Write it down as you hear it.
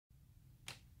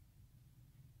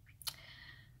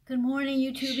Good morning,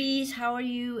 YouTubies. How are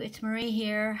you? It's Marie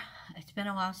here. It's been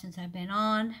a while since I've been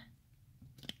on.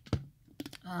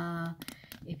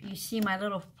 If you see my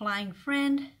little flying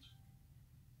friend,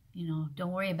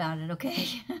 don't worry about it, okay?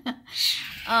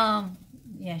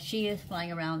 Yeah, she is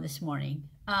flying around this morning.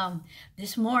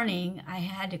 This morning, I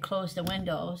had to close the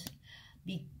windows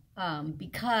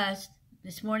because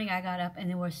this morning I got up and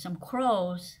there were some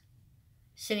crows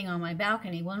sitting on my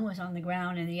balcony. One was on the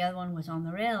ground and the other one was on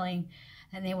the railing,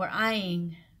 and they were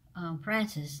eyeing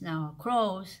Francis. Now,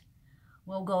 crows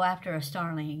will go after a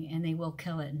starling and they will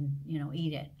kill it and,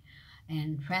 eat it.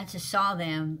 And Francis saw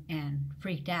them and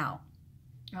freaked out.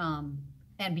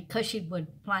 And because she was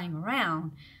flying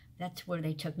around, that's where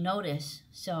they took notice.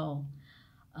 So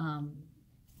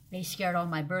they scared all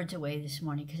my birds away this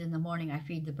morning, because in the morning I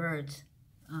feed the birds.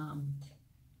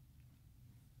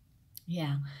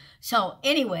 Yeah. So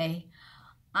anyway,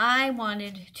 I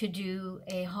wanted to do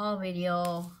a haul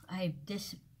video.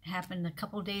 This happened a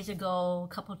couple days ago,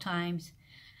 a couple times.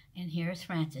 And here's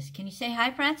Francis. Can you say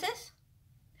hi, Francis?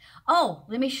 Oh,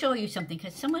 let me show you something,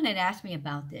 because someone had asked me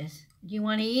about this. Do you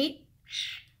want to eat?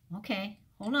 Okay,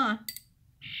 hold on.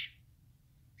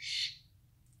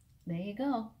 There you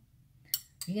go.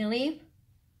 You gonna leave?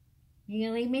 You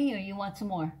gonna leave me, or you want some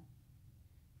more?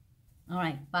 All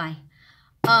right, bye.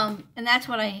 And that's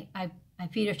what I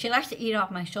feed her. She likes to eat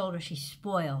off my shoulder. She's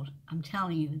spoiled. I'm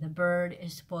telling you, the bird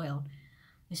is spoiled.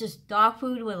 This is dog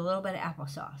food with a little bit of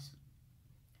applesauce.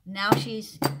 Now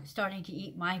she's starting to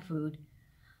eat my food.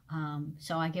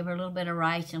 So I give her a little bit of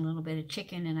rice and a little bit of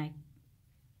chicken, and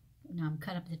I'm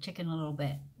cut up the chicken a little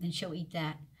bit, and she'll eat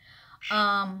that.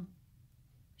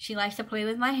 She likes to play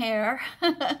with my hair.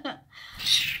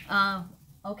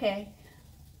 Okay.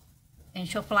 And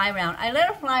she'll fly around. I let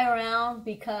her fly around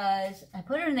because I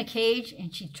put her in the cage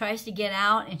and she tries to get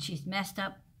out, and she's messed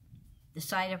up the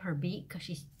side of her beak because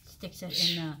she sticks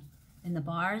it in the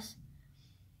bars.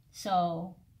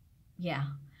 So, yeah.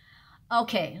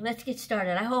 Okay, let's get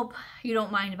started. I hope you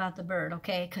don't mind about the bird,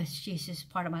 okay? Because she's just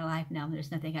part of my life now.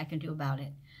 There's nothing I can do about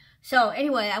it. So,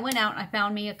 anyway, I went out and I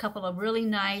found me a couple of really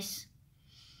nice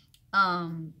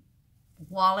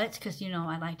wallets, because,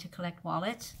 I like to collect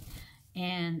wallets.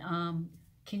 And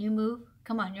can you move?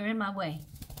 Come on, you're in my way.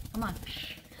 Come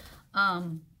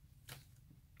on.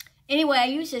 Anyway, I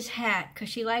use this hat because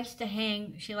she likes to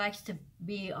hang. She likes to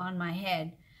be on my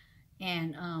head.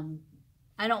 And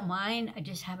I don't mind. I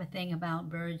just have a thing about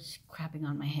birds crapping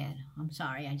on my head. I'm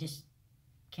sorry. I just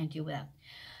can't do that.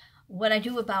 What I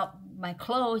do about my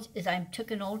clothes is I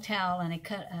took an old towel and I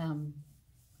cut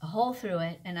a hole through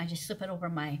it, and I just slip it over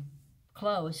my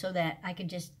clothes so that I can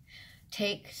just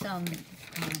take some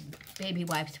baby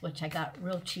wipes, which I got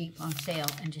real cheap on sale,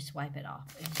 and just wipe it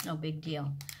off. It's no big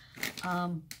deal.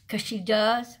 Because she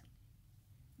does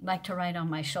like to ride on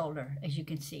my shoulder, as you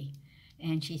can see.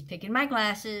 And she's picking my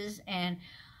glasses, and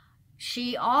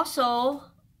she also,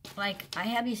 like, I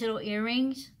have these little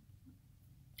earrings,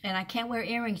 and I can't wear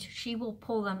earrings. She will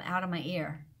pull them out of my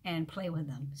ear and play with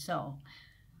them. So,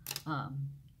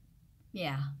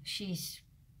 yeah, she's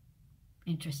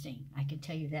interesting, I can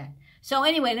tell you that. So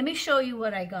anyway, let me show you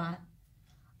what I got.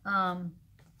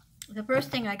 The first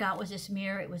thing I got was this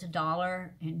mirror. It was $1,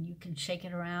 and you can shake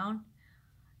it around.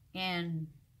 And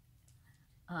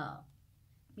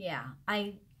yeah,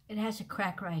 it has a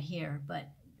crack right here, but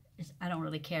I don't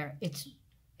really care.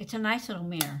 It's a nice little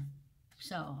mirror,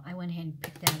 so I went ahead and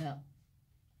picked that up.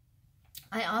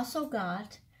 I also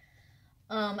got,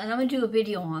 and I'm gonna do a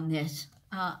video on this,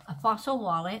 a Fossil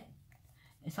wallet.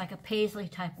 It's like a paisley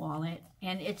type wallet,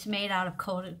 and it's made out of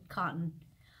coated cotton.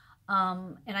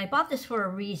 And I bought this for a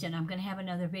reason. I'm going to have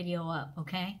another video up,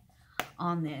 okay,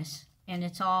 on this. And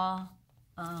it's all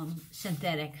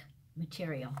synthetic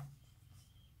material.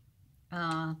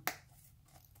 The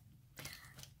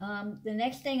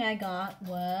next thing I got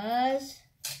was,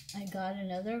 I got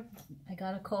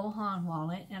a Cole Haan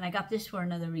wallet, and I got this for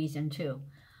another reason too.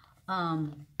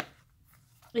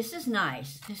 This is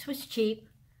nice. This was cheap.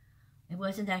 It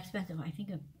wasn't that expensive. I think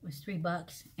it was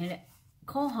 $3. And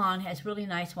Cole Haan has really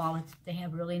nice wallets. They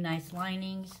have really nice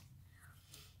linings.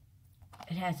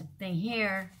 It has a thing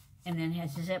here, and then it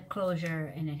has a zip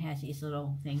closure, and it has these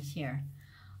little things here.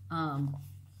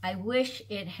 I wish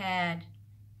it had,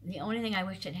 the only thing I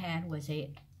wish it had was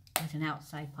an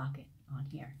outside pocket on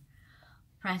here.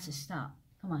 Francis, stop.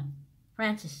 Come on.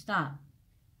 Francis, stop.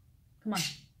 Come on.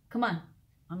 Come on.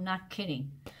 I'm not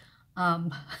kidding.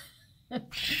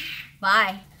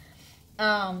 Bye.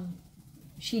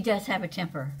 She does have a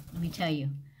temper, let me tell you.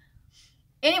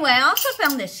 Anyway, I also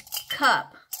found this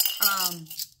cup,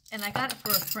 and I got it for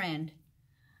a friend.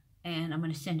 and I'm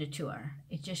going to send it to her.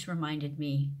 It just reminded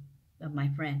me of my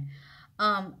friend.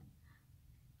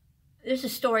 There's a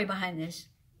story behind this.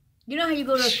 You know how you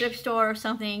go to a thrift store or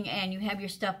something and you have your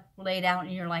stuff laid out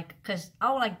and you're like, because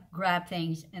I'll like grab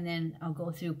things and then I'll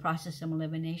go through process of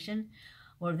elimination,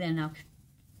 or then I'll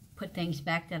put things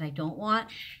back that I don't want.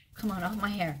 Come on, off my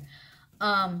hair.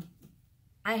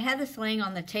 I had this laying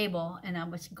on the table and I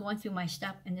was going through my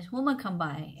stuff and this woman come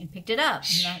by and picked it up.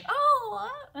 And I'm like, oh,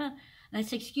 and I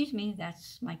said, excuse me,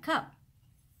 that's my cup.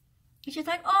 And she's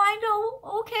like, oh, I know,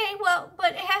 okay, well,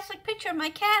 but it has a picture of my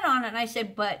cat on it. And I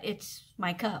said, but it's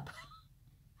my cup.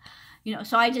 You know,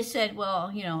 so I just said,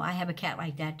 well, you know, I have a cat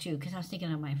like that too, because I was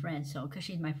thinking of my friend. So, because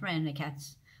she's my friend, the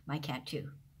cat's my cat too,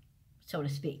 so to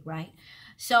speak, right?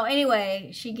 So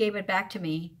anyway, she gave it back to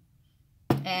me.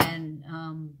 And,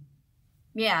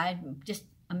 yeah, I'm just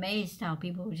amazed how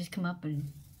people would just come up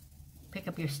and pick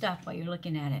up your stuff while you're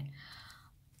looking at it.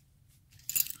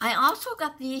 I also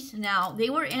got these. Now, they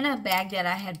were in a bag that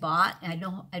I had bought. I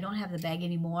don't have the bag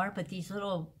anymore, but these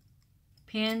little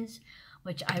pins,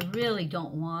 which I really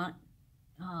don't want.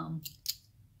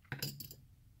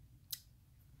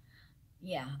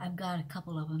 Yeah, I've got a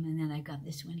couple of them, and then I got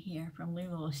this one here from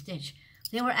Lilo & Stitch.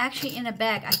 They were actually in a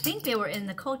bag. I think they were in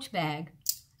the Coach bag,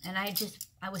 and I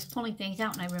was pulling things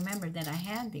out, and I remembered that I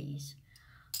had these.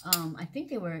 I think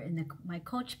they were in my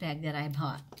Coach bag that I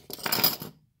bought.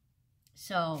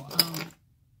 So,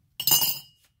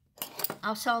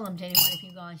 I'll sell them to anyone if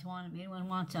you guys want them. Anyone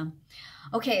wants them.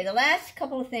 Okay, the last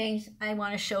couple of things I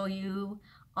want to show you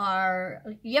are,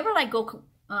 you ever like go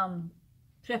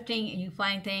thrifting and you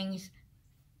find things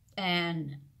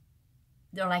and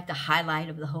they're like the highlight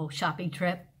of the whole shopping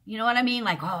trip? You know what I mean?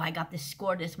 Like, oh, I got this,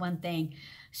 scored this one thing.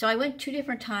 So I went 2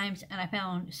 different times and I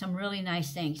found some really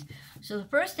nice things. So the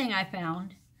first thing I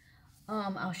found,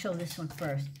 I'll show this one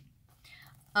first.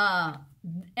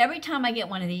 Every time I get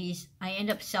one of these, I end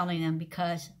up selling them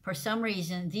because for some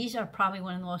reason, these are probably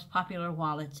one of the most popular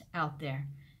wallets out there.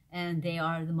 And they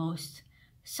are the most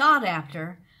sought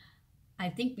after, I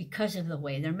think, because of the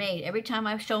way they're made. Every time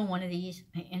I've shown one of these,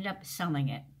 I end up selling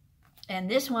it. And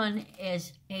this one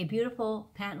is a beautiful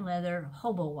patent leather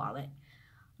hobo wallet.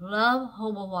 Love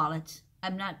hobo wallets.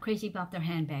 I'm not crazy about their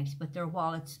handbags, but their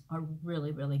wallets are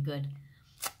really, really good.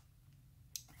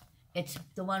 It's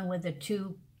the one with the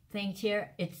 2 things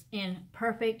here. It's in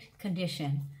perfect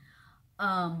condition.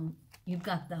 You've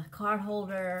got the card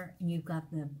holder, and you've got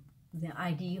the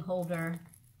ID holder,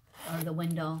 or the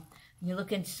window. You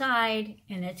look inside,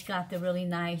 and it's got the really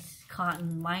nice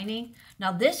cotton lining.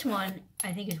 Now this one,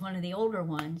 I think, is one of the older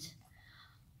ones.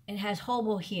 It has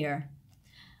hobo here.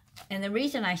 And the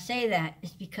reason I say that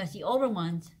is because the older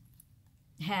ones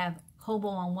have hobo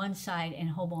on one side and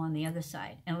hobo on the other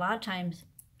side. And a lot of times,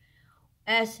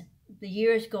 as the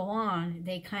years go on,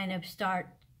 they kind of start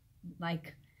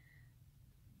like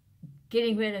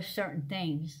getting rid of certain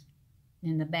things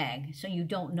in the bag, so you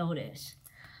don't notice.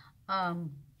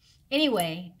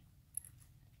 Anyway,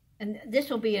 and this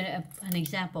will be an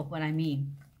example of what I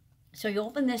mean. So you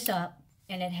open this up,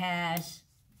 and it has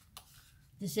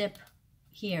the zip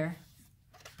here,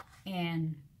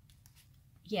 and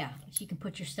yeah, so you can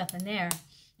put your stuff in there.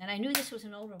 And I knew this was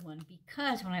an older one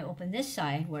because when I open this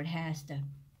side where it has the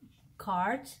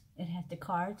cards, it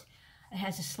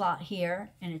has a slot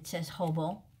here, and it says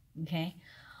hobo, okay?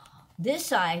 This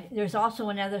side, there's also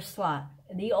another slot.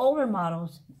 The older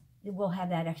models will have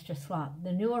that extra slot.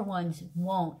 The newer ones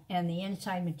won't, and the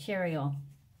inside material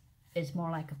is more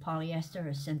like a polyester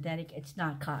or synthetic. It's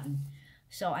not cotton.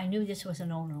 So I knew this was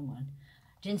an older one.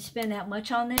 Didn't spend that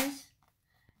much on this,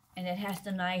 and it has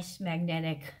the nice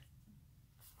magnetic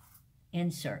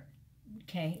insert.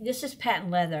 Okay, this is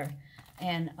patent leather,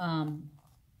 and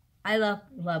I love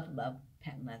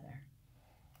patent leather.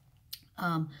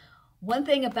 One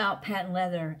thing about patent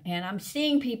leather, and I'm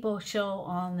seeing people show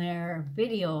on their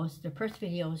videos, their purse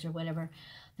videos or whatever,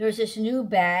 there's this new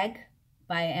bag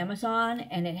by Amazon,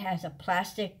 and it has a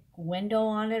plastic window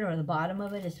on it, or the bottom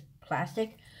of it is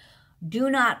plastic.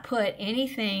 Do not put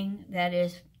anything that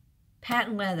is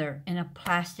patent leather in a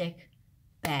plastic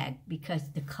bag,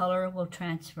 because the color will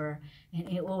transfer and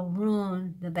it will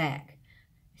ruin the bag,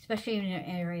 especially in an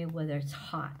area where it's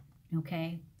hot,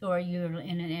 okay? Or you're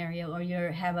in an area, or you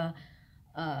have a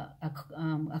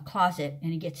closet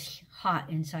and it gets hot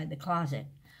inside the closet.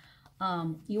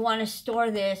 You want to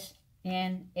store this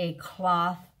in a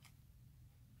cloth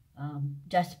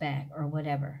dust bag or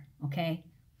whatever, okay?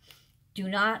 Do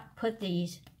not put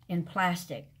these in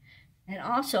plastic. And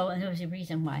also, and there was a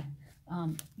reason why,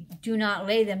 do not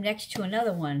lay them next to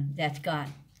another one that's got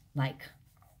like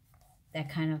that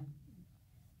kind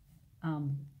of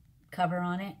cover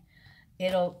on it.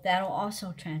 that'll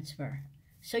also transfer.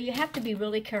 So you have to be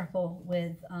really careful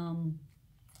with,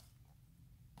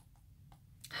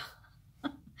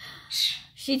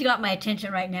 she's got my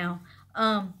attention right now,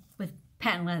 with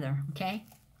patent leather, okay?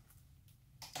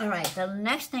 All right, the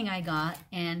next thing I got,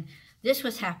 and this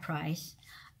was half price,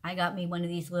 I got me one of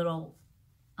these little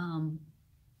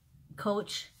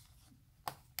Coach,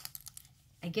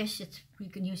 I guess you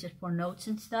can use it for notes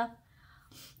and stuff.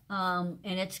 And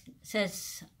it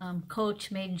says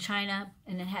Coach made in China,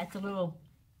 and it has the little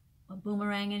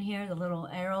boomerang in here, the little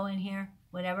arrow in here,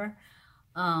 whatever.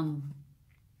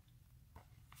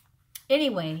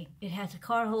 Anyway, it has a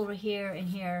card holder here and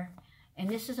here, and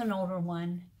this is an older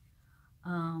one.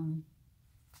 And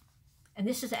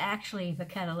this is actually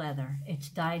Vachetta leather. It's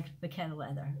dyed Vachetta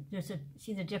leather.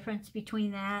 See the difference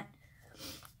between that?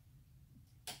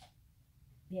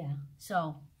 Yeah,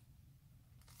 so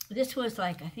this was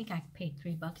like, I think I paid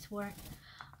 $3 for it.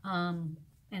 And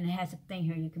it has a thing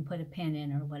here you can put a pen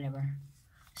in or whatever.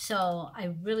 So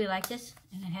I really like this,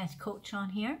 and it has Coach on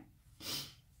here.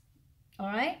 All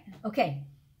right, okay.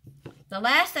 The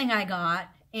last thing I got,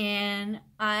 and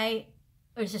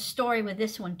there's a story with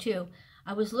this one too.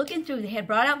 I was looking through, they had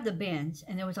brought out the bins,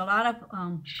 and there was a lot of,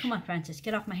 come on, Francis,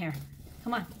 get off my hair.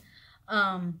 Come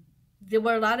on. There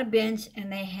were a lot of bins,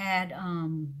 and they had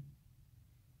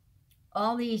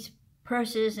all these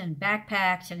purses and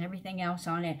backpacks and everything else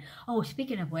on it. Oh,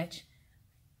 speaking of which,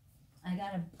 I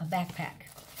got a backpack,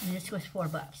 and this was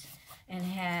 $4. And it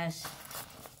has,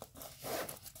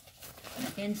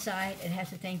 inside, it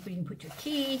has a thing where you can put your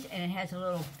keys, and it has a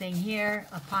little thing here,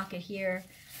 a pocket here,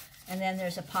 and then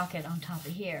there's a pocket on top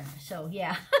of here. So,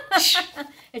 yeah,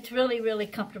 it's really, really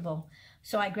comfortable.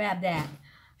 So I grabbed that.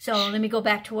 So let me go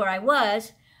back to where I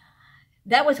was.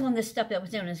 That was one of the stuff that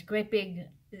was in this great big,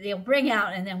 they'll bring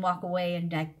out and then walk away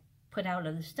and like put out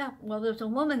other stuff. Well, there was a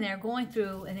woman there going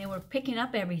through, and they were picking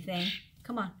up everything.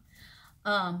 Come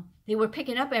on. They were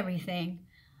picking up everything.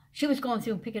 She was going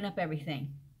through and picking up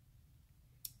everything.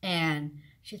 And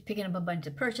she's picking up a bunch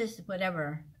of purses,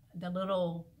 whatever, the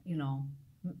little, you know,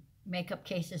 makeup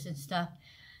cases and stuff,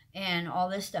 and all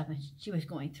this stuff, and she was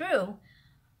going through.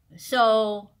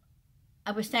 So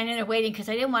I was standing there waiting because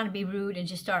I didn't want to be rude and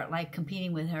just start like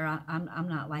competing with her. I'm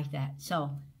not like that.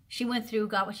 So she went through,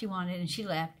 got what she wanted, and she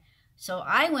left. So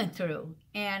I went through,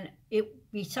 and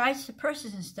besides the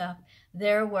purses and stuff,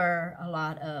 there were a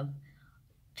lot of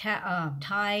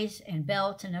ties and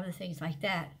belts and other things like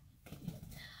that.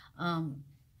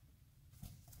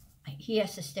 He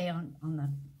has to stay on the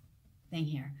thing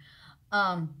here.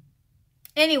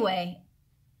 Anyway,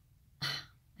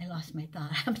 I lost my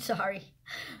thought. I'm sorry.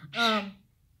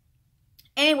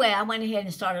 Anyway, I went ahead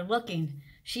and started looking.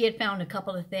 She had found a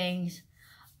couple of things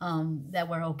that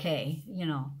were okay, you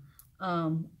know.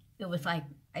 It was like,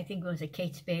 I think it was a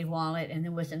Kate Spade wallet, and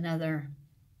there was another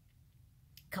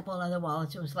couple of other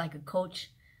wallets. It was like a Coach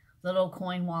little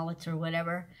coin wallets or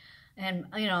whatever. And,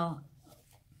 you know,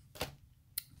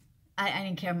 I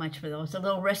didn't care much for those. The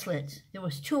little wristlets, there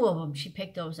was 2 of them. She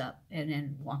picked those up and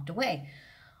then walked away.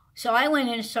 So I went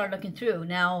in and started looking through.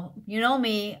 Now, you know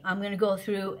me, I'm going to go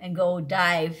through and go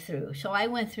dive through. So I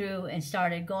went through and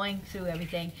started going through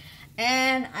everything.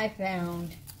 And I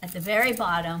found at the very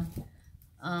bottom,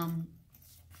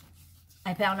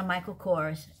 I found a Michael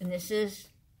Kors. And this is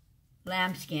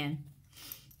lambskin.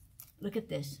 Look at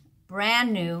this.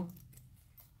 Brand new.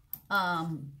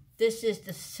 This is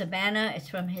the Savannah. It's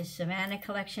from his Savannah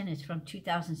collection. It's from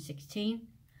 2016,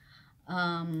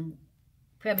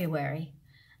 February.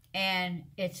 And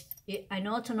I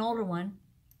know it's an older one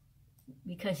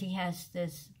because he has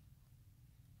this,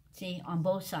 see, on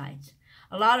both sides.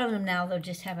 A lot of them now, they'll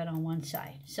just have it on one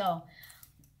side. So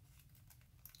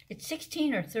it's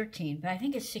 16 or 13, but I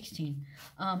think it's 16.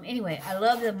 Anyway, I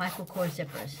love the Michael Kors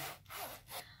zippers.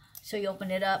 So you open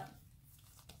it up,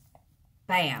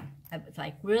 bam. I was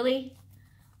like, really?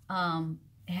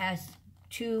 It has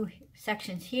 2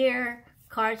 sections here,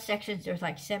 card sections. There's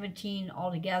like 17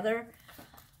 altogether.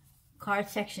 Card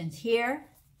sections here,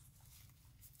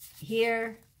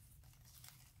 here,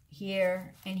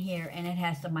 here, and here. And it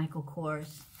has the Michael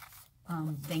Kors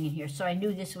thing in here. So I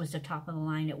knew this was the top of the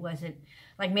line. It wasn't,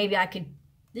 like maybe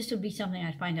this would be something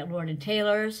I'd find at Lord &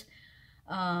 Taylor's.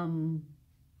 And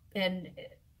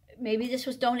maybe this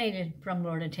was donated from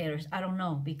Lord & Taylor's. I don't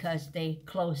know, because they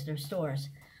closed their stores.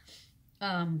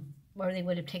 Or they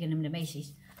would have taken them to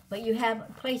Macy's. But you have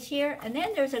a place here, and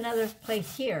then there's another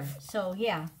place here. So,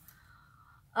 yeah.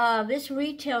 This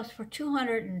retails for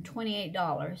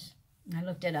 $228. I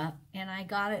looked it up, and I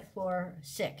got it for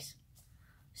 $6.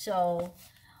 So,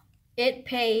 it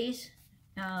pays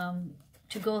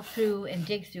to go through and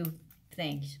dig through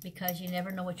things because you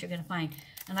never know what you're going to find.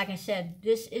 And like I said,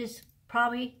 this is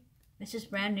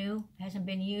brand new, hasn't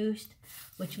been used,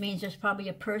 which means there's probably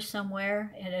a purse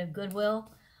somewhere at a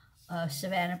Goodwill, a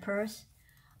Savannah purse.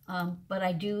 But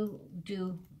I do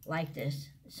like this.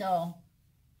 So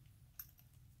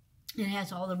it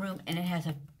has all the room, and it has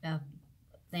a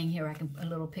thing here, a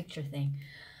little picture thing.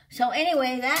 So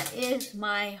anyway, that is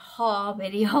my haul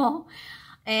video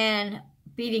and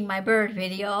feeding my bird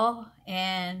video.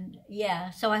 And yeah,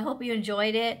 so I hope you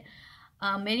enjoyed it.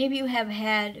 Many of you have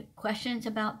had questions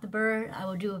about the bird. I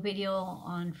will do a video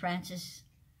on Frances.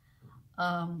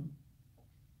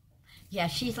 Yeah,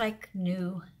 she's like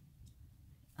new.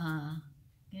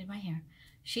 Get my hair.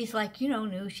 She's like, you know,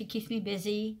 new. She keeps me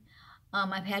busy.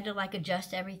 I've had to like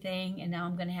adjust everything, and now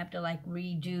I'm gonna have to like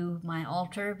redo my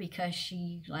altar because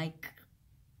she like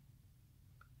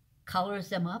colors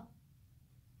them up.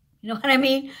 You know what I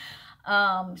mean?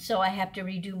 So I have to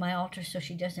redo my altar so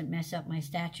she doesn't mess up my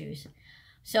statues.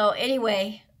 So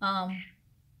anyway,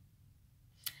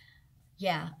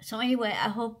 yeah. So anyway, I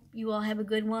hope you all have a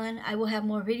good one. I will have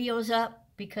more videos up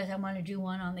because I want to do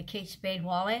one on the Kate Spade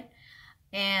wallet.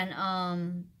 And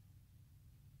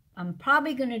I'm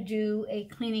probably going to do a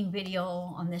cleaning video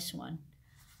on this one.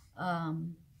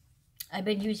 I've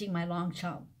been using my long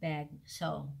chop bag,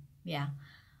 so yeah.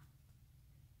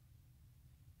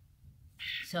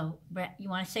 So, you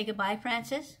want to say goodbye,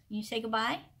 Frances? You say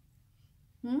goodbye?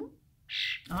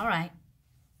 All right.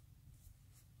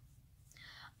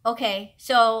 Okay,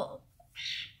 so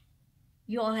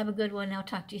you all have a good one. I'll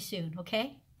talk to you soon,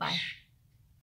 okay? Bye.